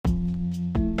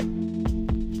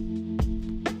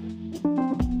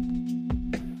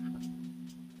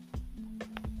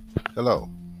Hello,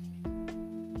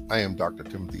 I am Dr.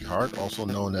 Timothy Hart, also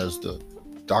known as the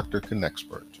Dr.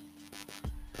 Connexpert.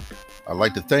 I'd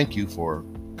like to thank you for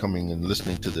coming and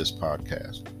listening to this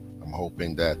podcast. I'm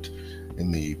hoping that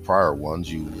in the prior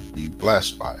ones you would be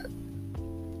blessed by it.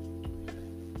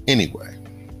 Anyway,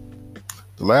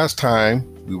 the last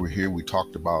time we were here we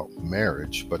talked about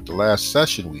marriage, but the last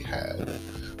session we had,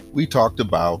 we talked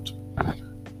about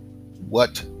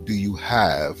what do you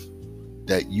have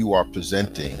that you are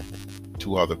presenting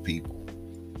to other people.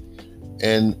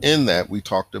 And in that, we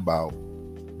talked about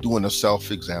doing a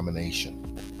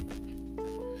self-examination.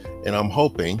 And I'm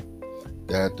hoping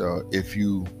that if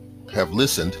you have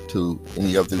listened to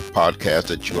any of the podcasts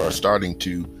that you are starting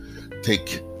to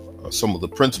take some of the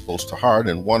principles to heart,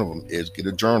 and one of them is get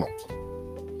a journal.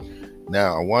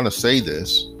 Now, I want to say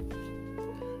this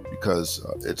because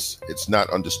it's not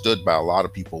understood by a lot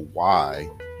of people why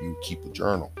you keep a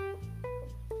journal.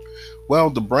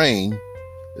 Well, the brain,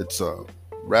 it's a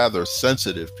rather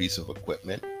sensitive piece of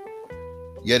equipment,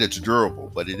 yet it's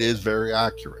durable, but it is very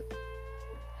accurate.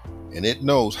 And it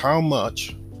knows how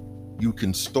much you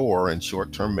can store in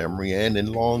short-term memory and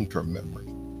in long-term memory.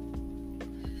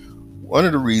 One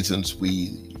of the reasons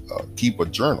we keep a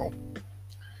journal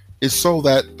is so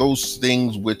that those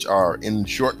things which are in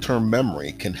short-term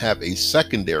memory can have a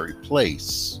secondary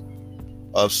place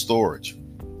of storage.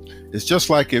 It's just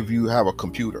like if you have a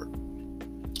computer.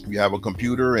 You have a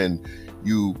computer and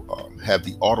you have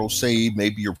the autosave,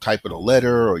 maybe you're typing a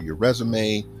letter or your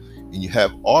resume, and you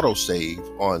have autosave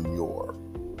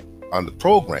on the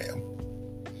program,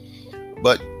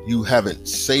 but you haven't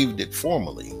saved it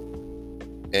formally,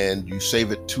 and you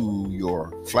save it to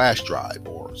your flash drive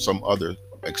or some other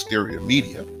exterior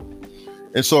media.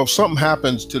 And so if something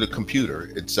happens to the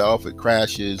computer itself, it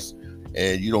crashes,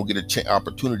 and you don't get an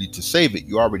opportunity to save it,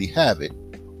 you already have it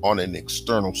on an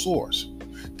external source.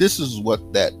 This is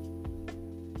what that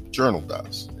journal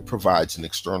does. It provides an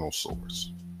external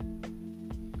source.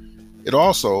 It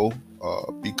also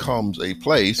becomes a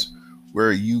place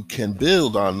where you can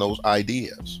build on those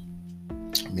ideas.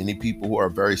 Many people who are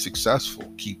very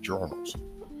successful keep journals.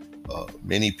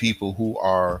 Many people who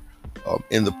are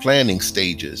in the planning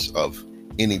stages of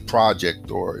any project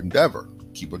or endeavor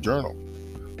keep a journal.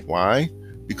 Why?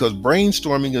 Because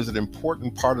brainstorming is an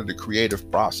important part of the creative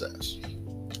process.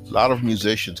 A lot of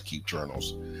musicians keep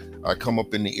journals. I come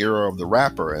up in the era of the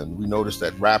rapper, and we notice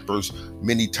that rappers,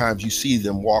 many times you see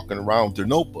them walking around with their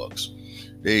notebooks.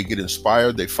 They get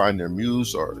inspired, they find their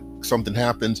muse, or something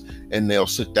happens, and they'll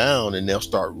sit down and they'll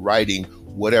start writing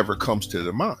whatever comes to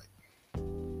their mind.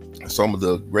 Some of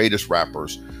the greatest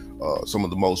rappers, some of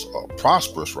the most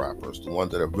prosperous rappers, the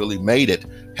ones that have really made it,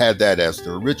 had that as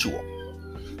their ritual.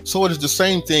 So it is the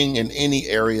same thing in any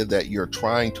area that you're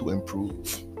trying to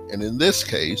improve. And in this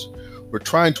case, we're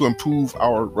trying to improve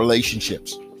our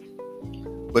relationships.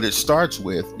 But it starts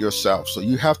with yourself. So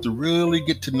you have to really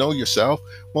get to know yourself.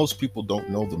 Most people don't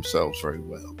know themselves very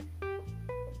well.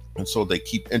 And so they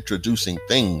keep introducing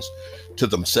things to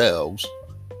themselves,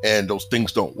 and those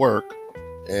things don't work.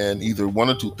 And either one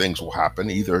or two things will happen.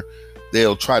 Either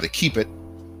they'll try to keep it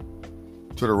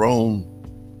to their own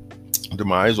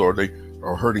demise, or they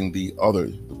are hurting the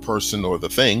person or the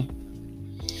thing,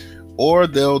 or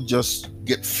they'll just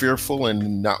get fearful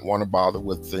and not want to bother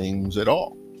with things at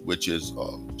all, which is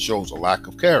shows a lack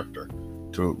of character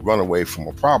to run away from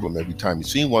a problem every time you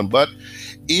see one. But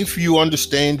if you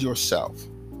understand yourself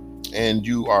and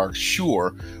you are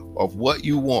sure of what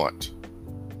you want,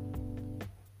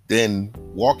 then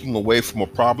walking away from a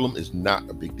problem is not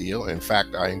a big deal. In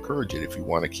fact, I encourage it if you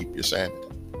want to keep your sanity.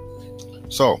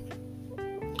 So,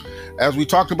 as we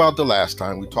talked about the last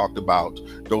time, we talked about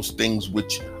those things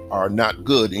which are not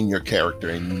good in your character,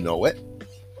 and you know it.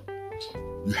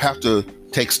 You have to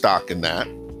take stock in that.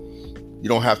 You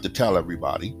don't have to tell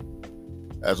everybody.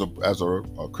 As a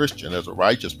Christian, as a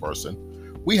righteous person,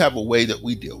 we have a way that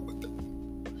we deal with it.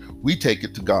 We take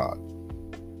it to God.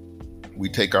 We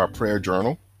take our prayer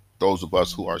journal, those of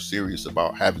us who are serious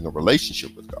about having a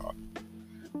relationship with God.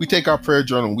 We take our prayer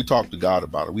journal and we talk to God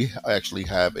about it. We actually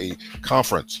have a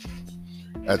conference.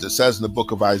 As it says in the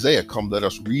book of Isaiah, come let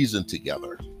us reason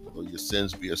together. Though your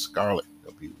sins be as scarlet,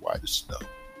 they'll be white as snow.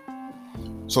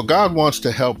 So God wants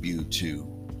to help you to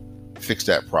fix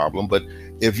that problem. But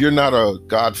if you're not a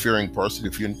God-fearing person,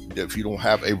 if you don't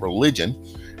have a religion,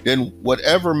 then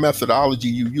whatever methodology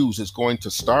you use is going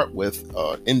to start with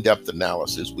in-depth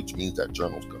analysis, which means that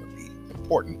journal is going to be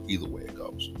important either way it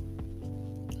goes.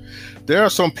 There are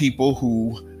some people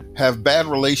who have bad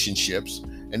relationships,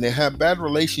 and they have bad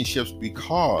relationships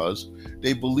because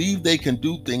they believe they can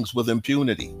do things with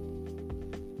impunity.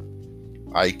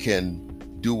 I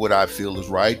can do what I feel is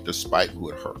right despite who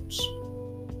it hurts.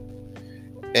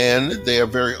 And they are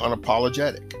very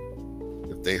unapologetic.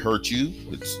 If they hurt you,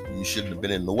 you shouldn't have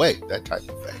been in the way, that type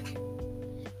of thing.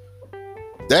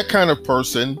 That kind of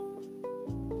person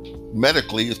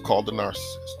medically is called a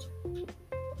narcissist.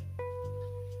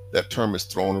 That term is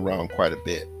thrown around quite a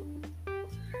bit.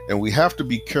 And we have to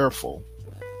be careful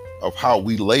of how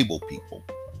we label people,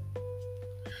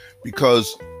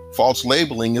 because false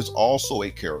labeling is also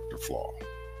a character flaw.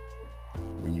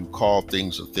 When you call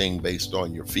things a thing based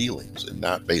on your feelings and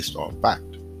not based on fact.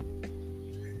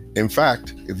 In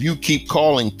fact, if you keep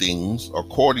calling things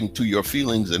according to your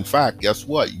feelings and fact, guess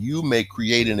what? You may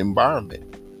create an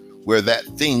environment where that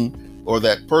thing or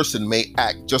that person may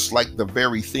act just like the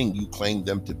very thing you claim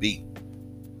them to be.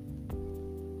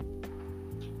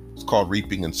 It's called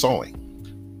reaping and sowing.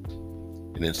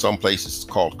 And in some places it's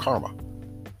called karma.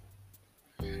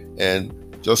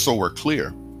 And just so we're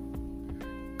clear,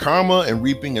 karma and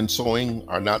reaping and sowing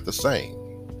are not the same.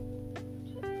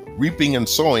 Reaping and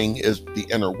sowing is the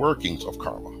inner workings of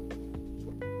karma.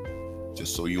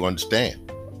 Just so you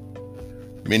understand.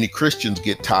 Many Christians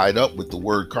get tied up with the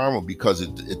word karma because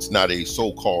it's not a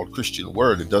so-called Christian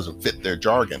word. It doesn't fit their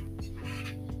jargon.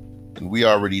 And we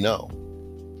already know,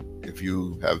 if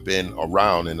you have been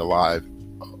around and alive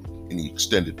any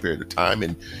extended period of time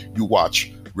and you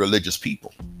watch religious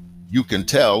people, you can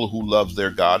tell who loves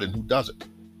their God and who doesn't.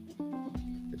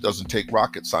 It doesn't take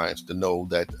rocket science to know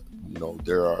that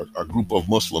there are a group of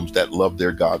Muslims that love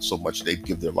their God so much they'd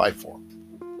give their life for him.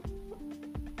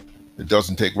 It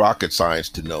doesn't take rocket science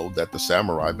to know that the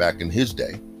samurai back in his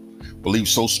day believed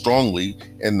so strongly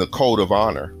in the code of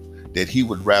honor that he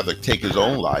would rather take his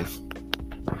own life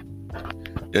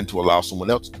than to allow someone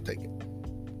else to take it.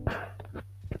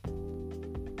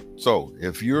 So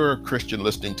if you're a Christian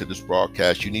listening to this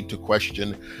broadcast, you need to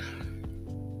question,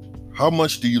 how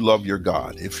much do you love your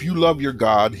God? If you love your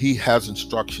God, he has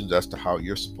instructions as to how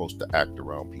you're supposed to act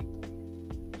around people.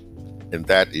 And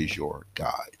that is your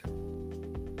guide.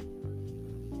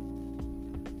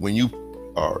 When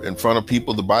you are in front of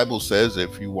people, the Bible says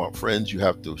if you want friends, you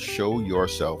have to show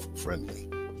yourself friendly.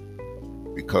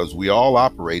 Because we all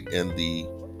operate in the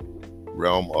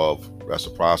realm of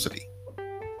reciprocity.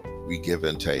 We give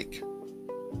and take.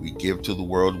 We give to the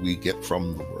world, we get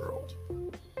from the world.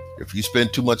 If you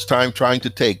spend too much time trying to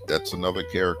take, that's another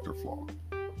character flaw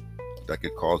that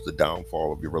could cause the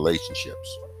downfall of your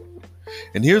relationships.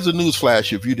 And here's a news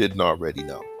flash if you didn't already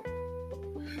know.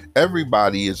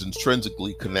 Everybody is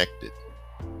intrinsically connected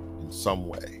in some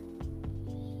way.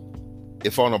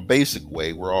 If on a basic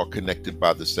way, we're all connected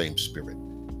by the same spirit.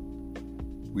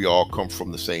 We all come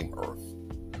from the same earth.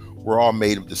 We're all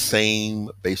made of the same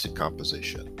basic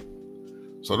composition.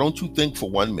 So don't you think for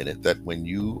 1 minute that when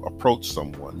you approach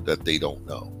someone that they don't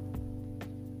know.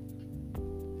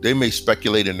 They may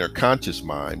speculate in their conscious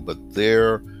mind, but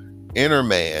their inner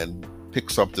man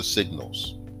picks up the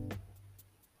signals.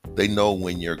 They know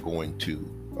when you're going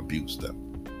to abuse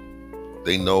them.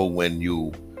 They know when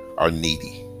you are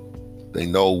needy. They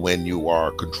know when you are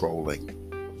controlling.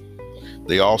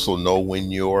 They also know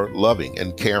when you're loving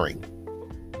and caring.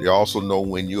 They also know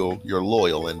when you're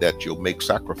loyal and that you'll make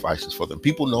sacrifices for them.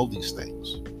 People know these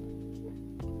things.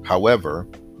 However,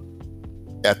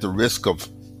 at the risk of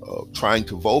trying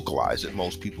to vocalize it,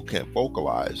 most people can't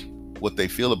vocalize what they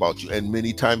feel about you. And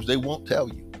many times they won't tell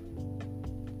you.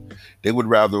 They would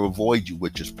rather avoid you,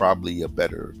 which is probably a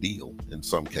better deal in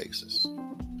some cases.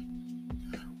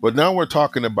 But now we're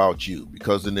talking about you,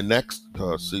 because in the next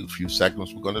few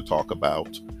segments, we're going to talk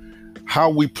about how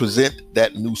we present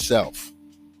that new self.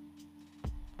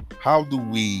 How do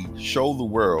we show the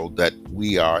world that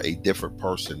we are a different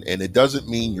person? And it doesn't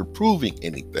mean you're proving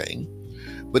anything,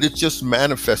 but it's just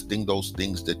manifesting those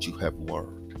things that you have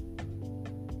learned.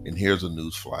 And here's a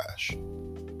news flash.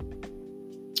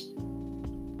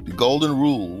 The golden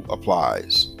rule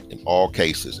applies in all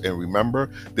cases. And remember,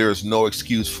 there is no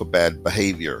excuse for bad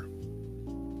behavior.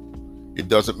 It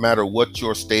doesn't matter what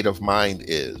your state of mind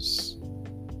is.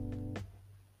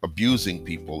 Abusing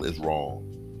people is wrong.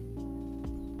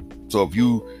 So if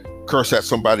you curse at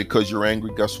somebody because you're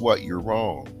angry, guess what? You're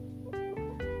wrong.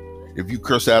 If you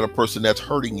curse at a person that's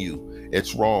hurting you,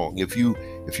 it's wrong. If you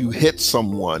hit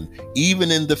someone,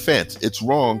 even in defense, it's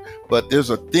wrong. But there's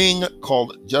a thing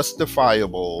called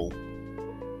justifiable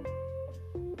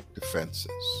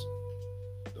defenses.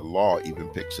 The law even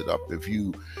picks it up. If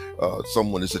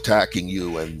someone is attacking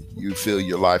you and you feel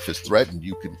your life is threatened,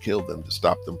 you can kill them to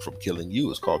stop them from killing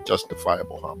you. It's called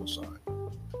justifiable homicide.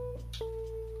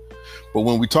 But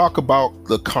when we talk about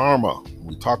the karma,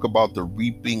 we talk about the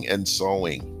reaping and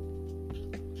sowing.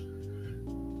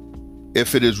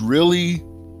 If it is really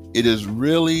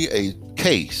a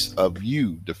case of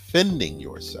you defending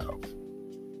yourself,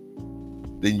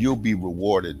 then you'll be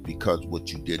rewarded because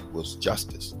what you did was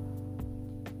justice.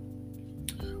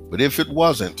 But if it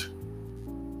wasn't,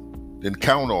 then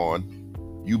count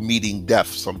on you meeting death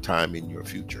sometime in your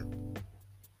future.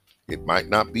 It might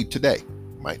not be today,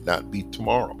 might not be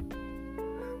tomorrow,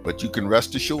 but you can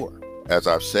rest assured, as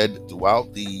I've said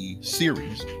throughout the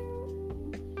series,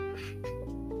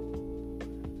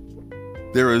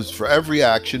 there is, for every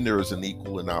action, there is an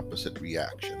equal and opposite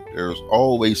reaction. There is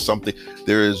always something.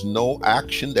 There is no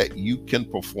action that you can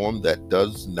perform that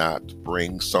does not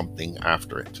bring something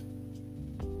after it,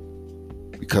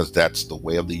 because that's the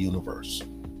way of the universe.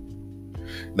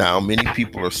 Now, many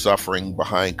people are suffering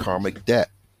behind karmic debt.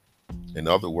 In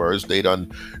other words, they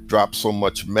done dropped so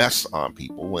much mess on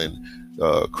people and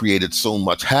created so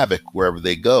much havoc wherever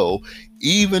they go.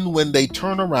 Even when they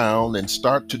turn around and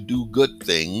start to do good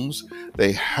things,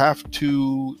 they have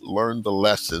to learn the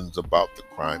lessons about the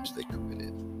crimes they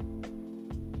committed.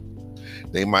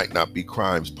 They might not be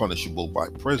crimes punishable by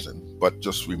prison, but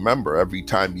just remember, every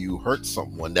time you hurt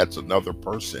someone, that's another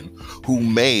person who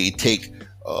may take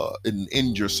and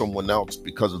injure someone else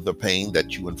because of the pain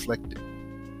that you inflicted.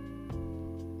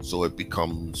 So it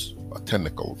becomes a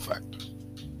technical effect.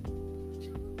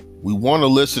 We want to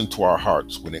listen to our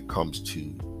hearts when it comes to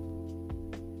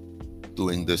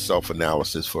doing this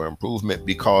self-analysis for improvement,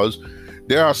 because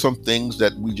there are some things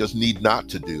that we just need not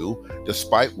to do,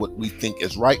 despite what we think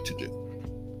is right to do.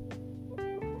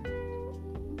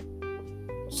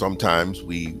 Sometimes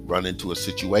we run into a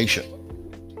situation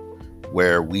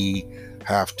where we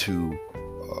have to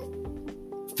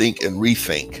think and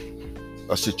rethink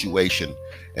a situation,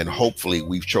 and hopefully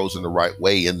we've chosen the right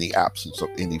way in the absence of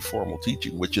any formal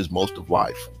teaching, which is most of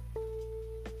life.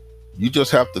 You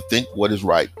just have to think what is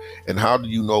right. And how do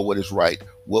you know what is right?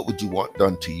 What would you want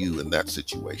done to you in that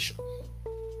situation?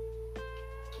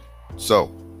 So,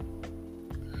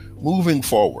 moving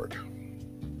forward,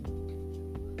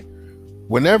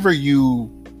 whenever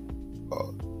you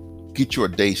get your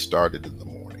day started in the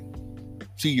morning,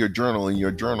 see your journal. In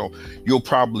your journal, you'll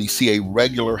probably see a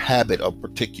regular habit of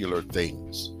particular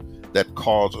things that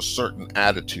cause a certain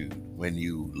attitude when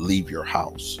you leave your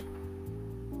house.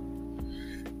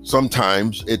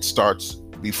 Sometimes it starts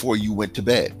before you went to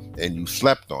bed and you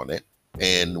slept on it.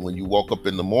 And when you woke up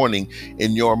in the morning,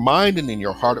 in your mind and in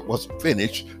your heart, it wasn't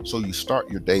finished. So you start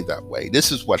your day that way.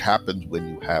 This is what happens when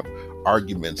you have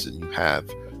arguments and you have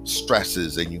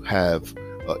stresses and you have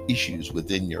issues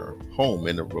within your home,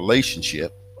 in a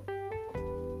relationship.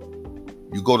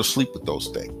 You go to sleep with those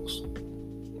things.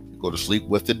 You go to sleep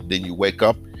with it, then you wake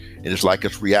up and it's like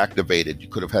it's reactivated. You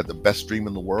could have had the best dream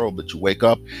in the world, but you wake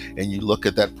up and you look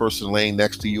at that person laying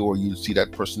next to you, or you see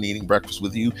that person eating breakfast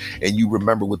with you, and you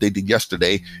remember what they did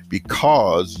yesterday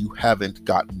because you haven't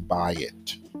gotten by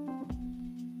it.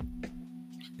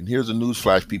 And here's a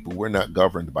newsflash, people: we're not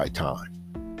governed by time.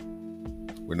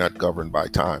 We're not governed by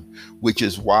time, which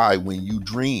is why when you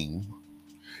dream,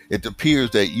 it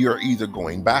appears that you're either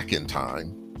going back in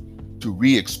time to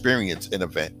re-experience an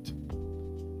event,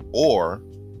 or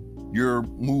you're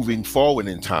moving forward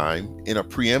in time in a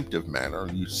preemptive manner.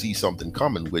 You see something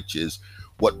coming, which is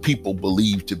what people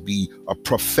believe to be a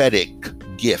prophetic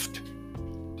gift,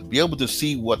 to be able to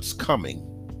see what's coming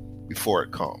before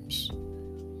it comes.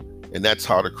 And that's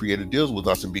how the Creator deals with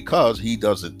us. And because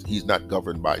he's not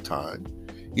governed by time,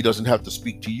 he doesn't have to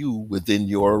speak to you within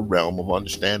your realm of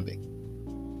understanding.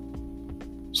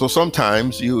 So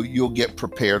sometimes you'll get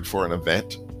prepared for an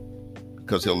event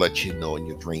because he'll let you know in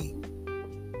your dream.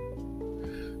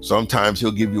 Sometimes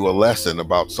he'll give you a lesson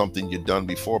about something you've done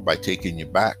before by taking you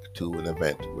back to an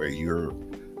event where you're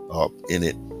in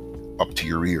it up to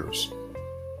your ears.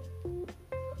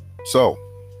 So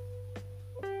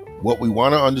what we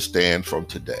want to understand from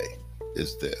today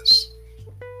is this: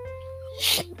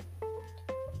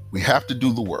 we have to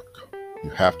do the work. You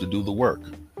have to do the work.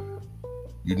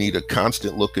 You need a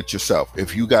constant look at yourself.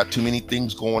 If you got too many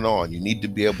things going on, you need to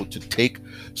be able to take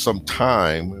some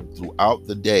time throughout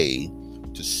the day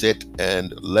to sit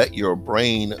and let your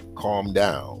brain calm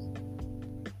down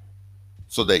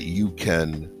so that you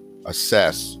can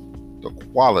assess the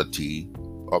quality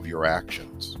of your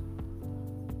actions,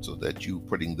 so that you're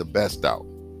putting the best out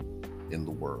in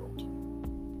the world.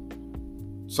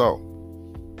 So,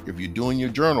 if you're doing your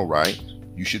journal right,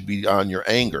 you should be on your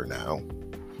anger now.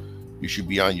 You should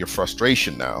be on your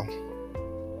frustration now.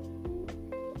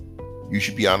 You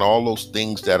should be on all those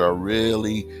things that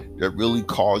really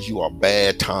cause you a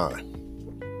bad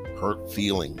time. Hurt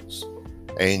feelings,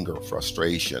 anger,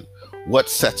 frustration. What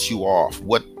sets you off?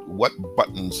 What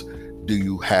buttons do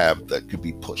you have that could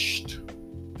be pushed?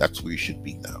 That's where you should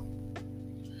be now.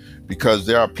 Because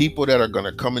there are people that are going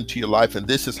to come into your life, and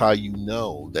this is how you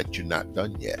know that you're not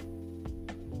done yet.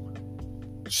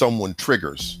 Someone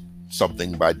triggers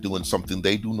something by doing something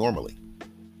they do normally.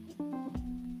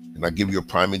 And I'll give you a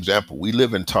prime example. We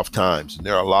live in tough times, and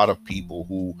there are a lot of people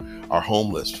who are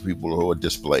homeless, people who are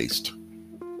displaced.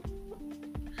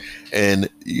 And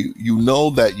you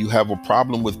know that you have a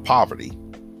problem with poverty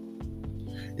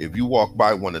if you walk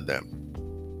by one of them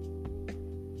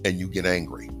and you get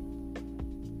angry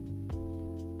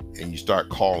and you start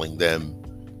calling them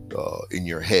in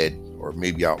your head, or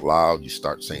maybe out loud, you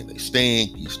start saying they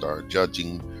stink, you start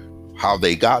judging how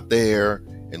they got there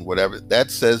and whatever.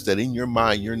 That says that in your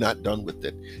mind, you're not done with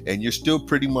it. And you're still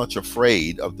pretty much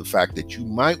afraid of the fact that you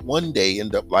might one day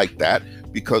end up like that,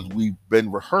 because we've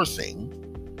been rehearsing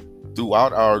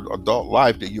throughout our adult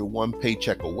life that you're one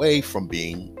paycheck away from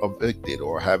being evicted,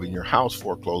 or having your house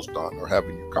foreclosed on, or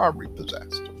having your car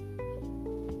repossessed.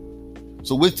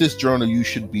 So with this journal, you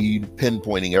should be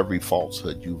pinpointing every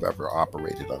falsehood you've ever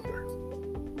operated under.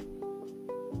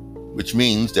 Which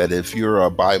means that if you're a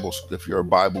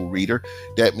Bible reader,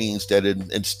 that means that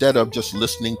instead of just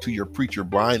listening to your preacher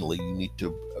blindly, you need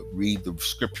to read the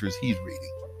scriptures he's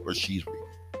reading or she's reading.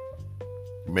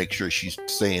 Make sure she's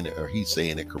saying it or he's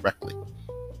saying it correctly.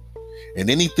 And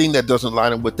anything that doesn't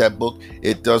line up with that book,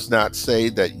 it does not say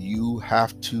that you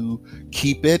have to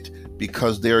keep it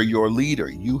because they're your leader.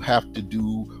 You have to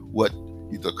do what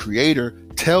the Creator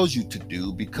tells you to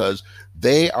do, because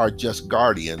they are just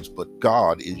guardians, but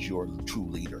God is your true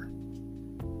leader.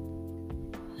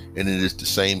 And it is the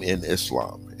same in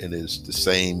Islam. It is the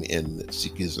same in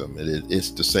Sikhism.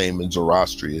 It's the same in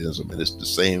Zoroastrianism. It is the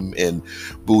same in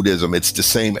Buddhism. It's the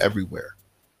same everywhere.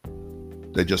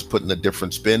 They're just putting a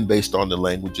different spin based on the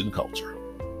language and culture.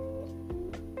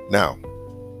 Now,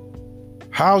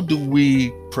 how do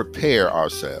we prepare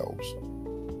ourselves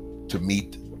to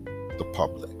meet the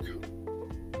public?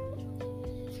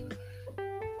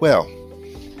 Well,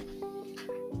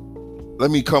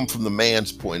 let me come from the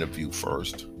man's point of view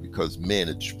first, because men,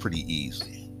 it's pretty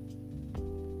easy.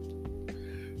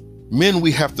 Men,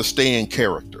 we have to stay in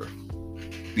character,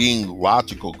 being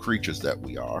logical creatures that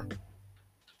we are.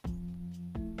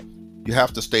 You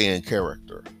have to stay in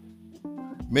character.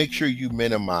 Make sure you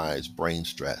minimize brain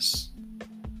stress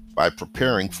by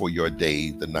preparing for your day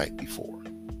the night before.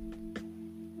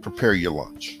 Prepare your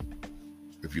lunch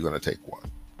if you're going to take one.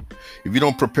 If you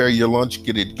don't prepare your lunch,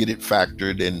 get it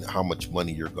factored in how much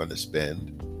money you're going to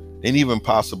spend, and even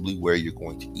possibly where you're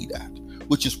going to eat at,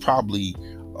 which is probably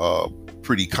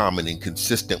pretty common and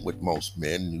consistent with most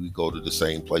men. We go to the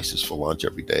same places for lunch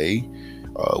every day.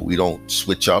 We don't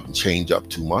switch up and change up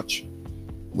too much.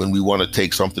 When we want to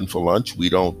take something for lunch, we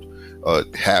don't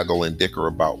haggle and dicker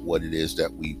about what it is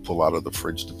that we pull out of the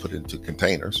fridge to put into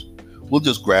containers. We'll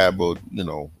just grab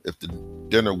if the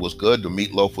dinner was good, the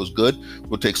meatloaf was good,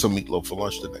 we'll take some meatloaf for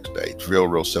lunch the next day. It's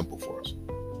real simple for us.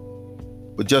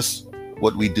 But just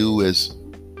what we do is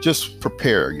just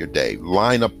prepare your day,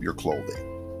 line up your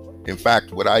clothing. In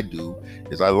fact, what I do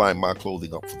is I line my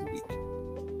clothing up for the week.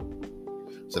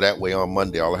 So that way on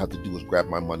Monday, all I have to do is grab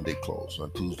my Monday clothes.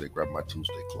 On Tuesday, grab my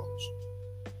Tuesday clothes.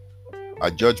 I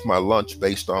judge my lunch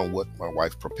based on what my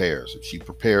wife prepares. If she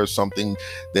prepares something,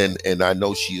 and I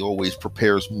know she always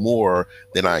prepares more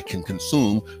than I can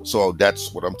consume, so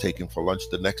that's what I'm taking for lunch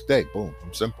the next day. Boom,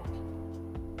 I'm simple.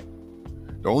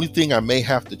 The only thing I may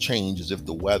have to change is if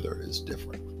the weather is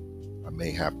different. I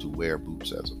may have to wear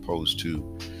boots as opposed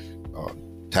to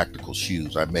tactical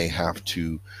shoes. I may have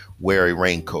to wear a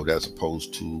raincoat as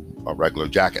opposed to a regular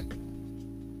jacket.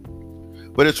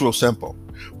 But it's real simple.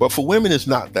 But for women, it's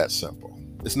not that simple.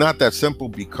 It's not that simple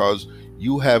because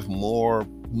you have more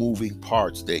moving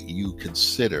parts that you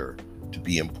consider to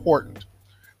be important.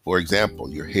 For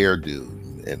example, your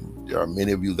hairdo, and there are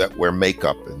many of you that wear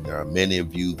makeup, and there are many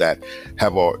of you that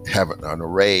have an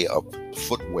array of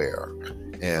footwear,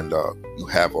 and you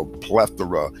have a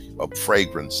plethora of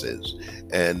fragrances.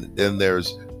 And then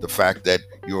there's the fact that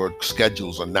your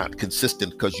schedules are not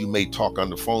consistent because you may talk on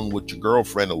the phone with your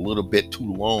girlfriend a little bit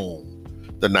too long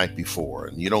the night before,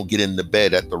 and you don't get in the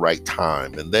bed at the right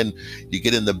time. And then you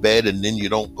get in the bed and then you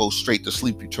don't go straight to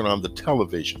sleep. You turn on the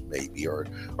television maybe, or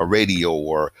a radio,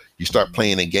 or you start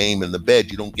playing a game in the bed.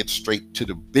 You don't get straight to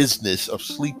the business of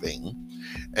sleeping.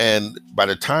 And by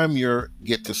the time you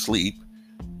get to sleep,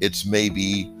 it's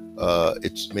maybe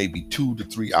 2 to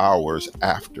 3 hours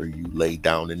after you lay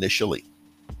down initially.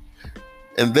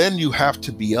 And then you have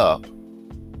to be up,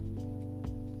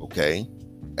 okay,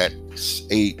 at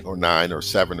 8 or 9 or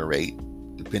 7 or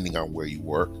 8, depending on where you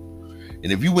work.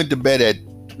 And if you went to bed at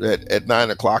at 9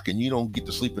 o'clock and you don't get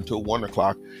to sleep until 1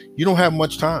 o'clock, you don't have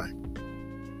much time.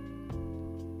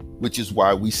 Which is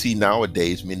why we see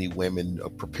nowadays many women are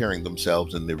preparing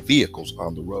themselves in their vehicles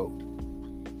on the road,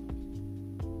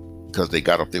 because they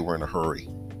got up, they were in a hurry.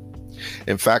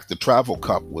 In fact, the travel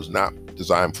cup was not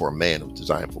designed for a man, it was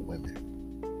designed for women.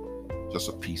 Just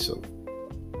a piece of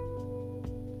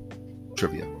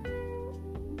trivia.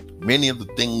 Many of the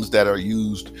things that are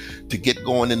used to get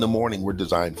going in the morning were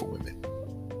designed for women.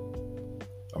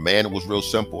 A man, it was real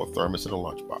simple, a thermos and a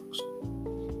lunchbox,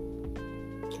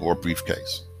 or a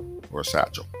briefcase, or a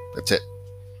satchel. That's it.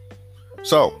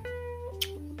 So,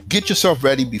 get yourself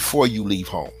ready before you leave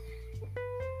home.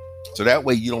 So that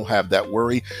way you don't have that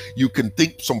worry. You can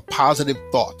think some positive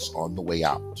thoughts on the way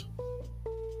out.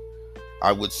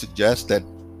 I would suggest that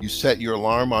you set your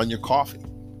alarm on your coffee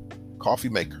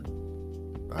maker.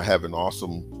 I have an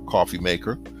awesome coffee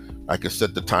maker. I can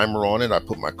set the timer on it. I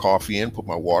put my coffee in, put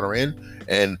my water in,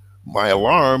 and my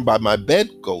alarm by my bed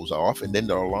goes off, and then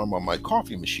the alarm on my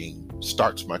coffee machine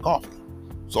starts my coffee.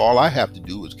 So all I have to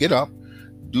do is get up,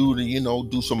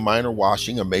 do some minor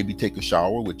washing, or maybe take a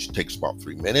shower, which takes about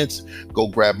 3 minutes, go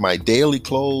grab my daily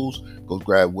clothes, go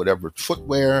grab whatever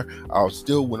footwear.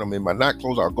 When I'm in my night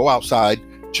clothes, I'll go outside,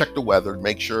 check the weather,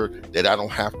 make sure that I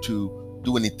don't have to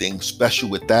do anything special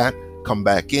with that, come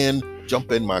back in,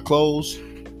 jump in my clothes,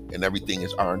 and everything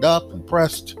is ironed up and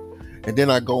pressed. And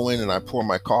then I go in and I pour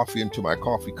my coffee into my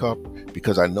coffee cup,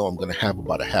 because I know I'm going to have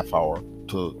about a half hour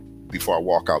before I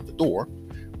walk out the door.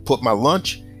 Put my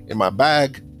lunch in my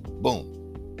bag, boom.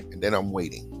 And then I'm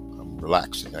waiting. I'm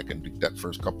relaxing. I can drink that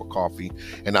first cup of coffee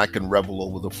and I can revel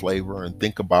over the flavor and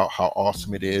think about how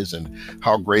awesome it is and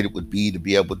how great it would be to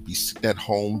be able to be sitting at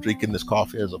home drinking this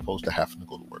coffee as opposed to having to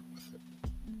go to work with it.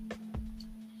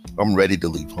 I'm ready to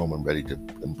leave home. I'm ready to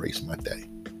embrace my day.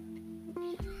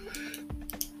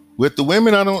 With the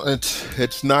women,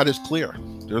 it's not as clear.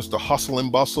 There's the hustle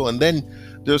and bustle, and then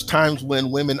there's times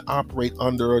when women operate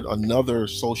under another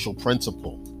social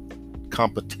principle,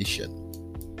 competition,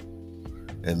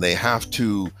 and they have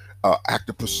to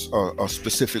act a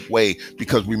specific way,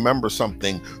 because remember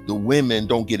something, the women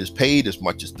don't get as paid as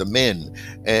much as the men,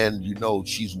 and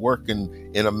she's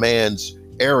working in a man's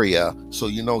area, so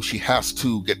she has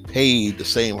to get paid the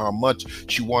same how much.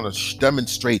 She wants to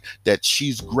demonstrate that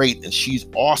she's great and she's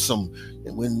awesome,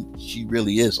 and when she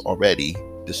really is already,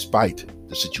 despite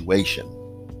the situation.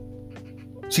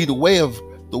 See, the way of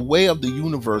the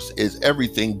universe is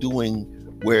everything doing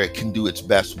where it can do its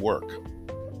best work.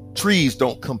 Trees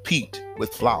don't compete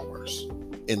with flowers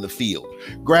in the field.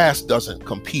 Grass doesn't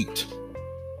compete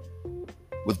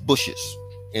with bushes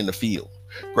in the field.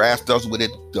 Grass does what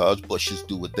it does, bushes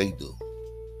do what they do.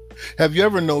 Have you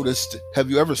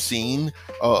ever seen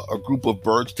a group of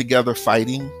birds together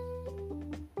fighting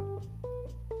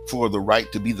for the right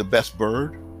to be the best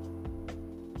bird?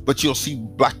 But you'll see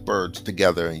blackbirds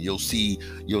together, and you'll see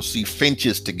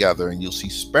finches together, and you'll see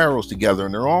sparrows together,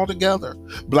 and they're all together.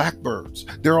 Blackbirds,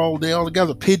 they're all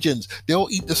together. Pigeons, they'll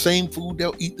eat the same food,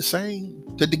 they'll eat the same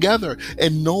together,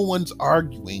 and no one's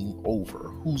arguing over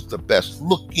who's the best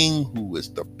looking, who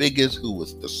is the biggest, who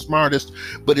is the smartest,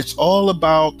 but it's all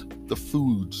about the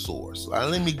food source.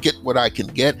 Let me get what I can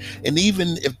get, and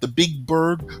even if the big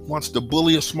bird wants to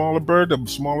bully a smaller bird, the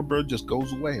smaller bird just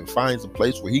goes away and finds a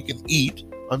place where he can eat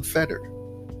unfettered.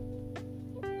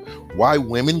 Why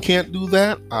women can't do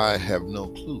that, I have no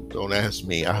clue. Don't ask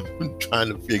me. I've been trying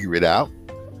to figure it out.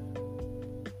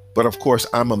 But of course,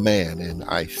 I'm a man and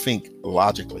I think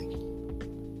logically.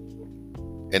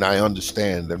 And I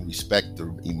understand and respect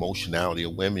the emotionality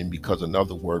of women, because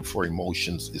another word for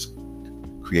emotions is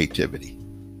creativity.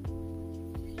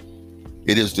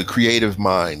 It is the creative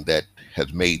mind that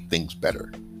has made things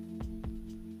better.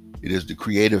 It is the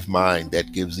creative mind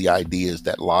that gives the ideas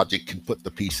that logic can put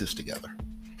the pieces together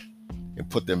and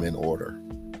put them in order.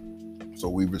 So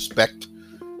we respect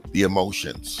the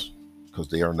emotions, because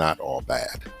they are not all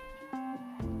bad.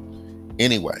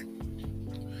 Anyway,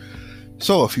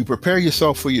 so if you prepare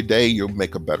yourself for your day, you'll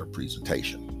make a better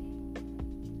presentation.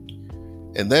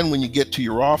 And then when you get to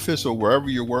your office or wherever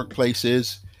your workplace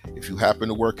is, if you happen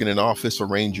to work in an office,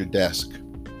 arrange your desk.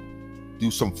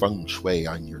 Do some feng shui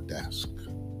on your desk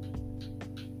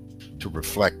to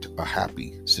reflect a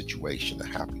happy situation, a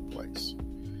happy place.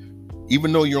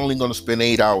 Even though you're only going to spend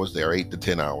 8 hours there, 8 to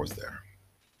 10 hours there,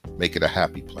 make it a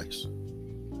happy place.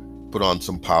 Put on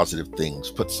some positive things.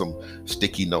 Put some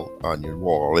sticky note on your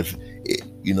wall.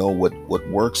 What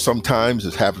works sometimes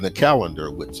is having a calendar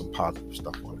with some positive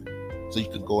stuff on it. So you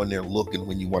can go in there and look, and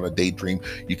when you want to daydream,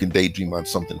 you can daydream on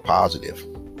something positive.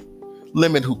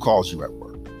 Limit who calls you at work.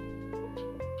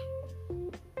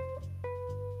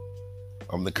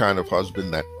 I'm the kind of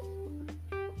husband that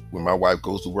when my wife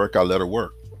goes to work, I let her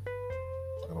work.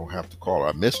 I don't have to call her.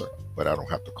 I miss her, but I don't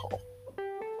have to call.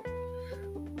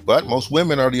 But most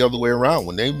women are the other way around.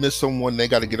 When they miss someone, they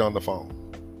got to get on the phone.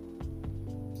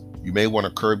 You may want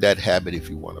to curb that habit if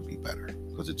you want to be better,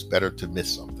 because it's better to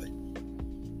miss something.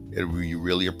 You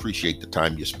really appreciate the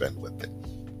time you spend with it.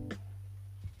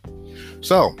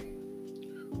 So,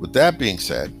 with that being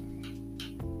said,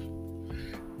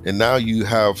 and now you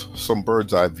have some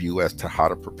bird's eye view as to how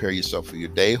to prepare yourself for your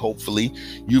day. Hopefully,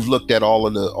 you've looked at all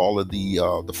of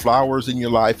the flowers in your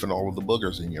life and all of the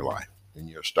boogers in your life, and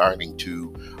you're starting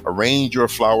to arrange your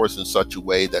flowers in such a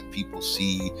way that people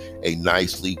see a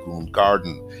nicely groomed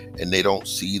garden, and they don't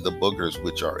see the boogers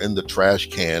which are in the trash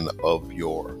can of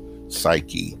your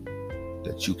psyche.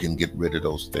 That you can get rid of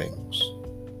those things,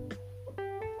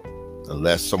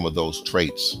 unless some of those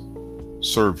traits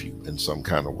serve you in some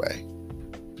kind of way.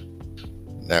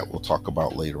 That we'll talk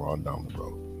about later on down the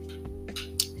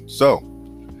road. So,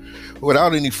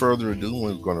 without any further ado,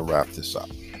 we're going to wrap this up.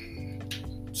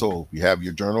 So, if you have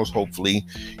your journals, hopefully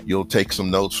you'll take some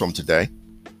notes from today,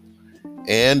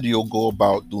 and you'll go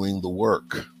about doing the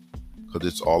work, because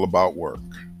it's all about work.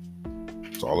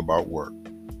 It's all about work.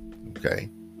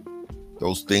 Okay?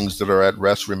 Those things that are at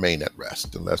rest remain at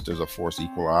rest, unless there's a force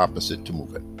equal or opposite to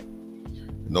move it.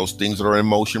 And those things that are in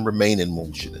motion remain in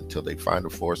motion until they find a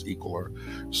force equal or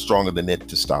stronger than it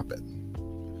to stop it.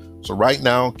 So right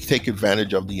now, take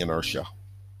advantage of the inertia,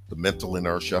 the mental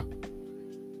inertia.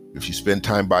 If you spend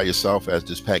time by yourself, as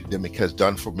this pandemic has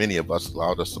done for many of us,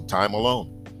 allowed us some time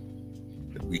alone,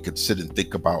 that we could sit and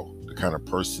think about the kind of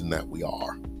person that we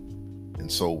are.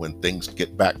 And so when things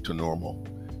get back to normal,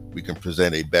 we can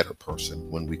present a better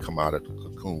person when we come out of the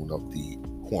cocoon of the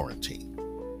quarantine.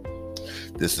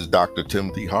 This is Dr.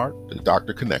 Timothy Hart, the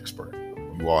Dr. Connexpert.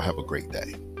 You all have a great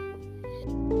day.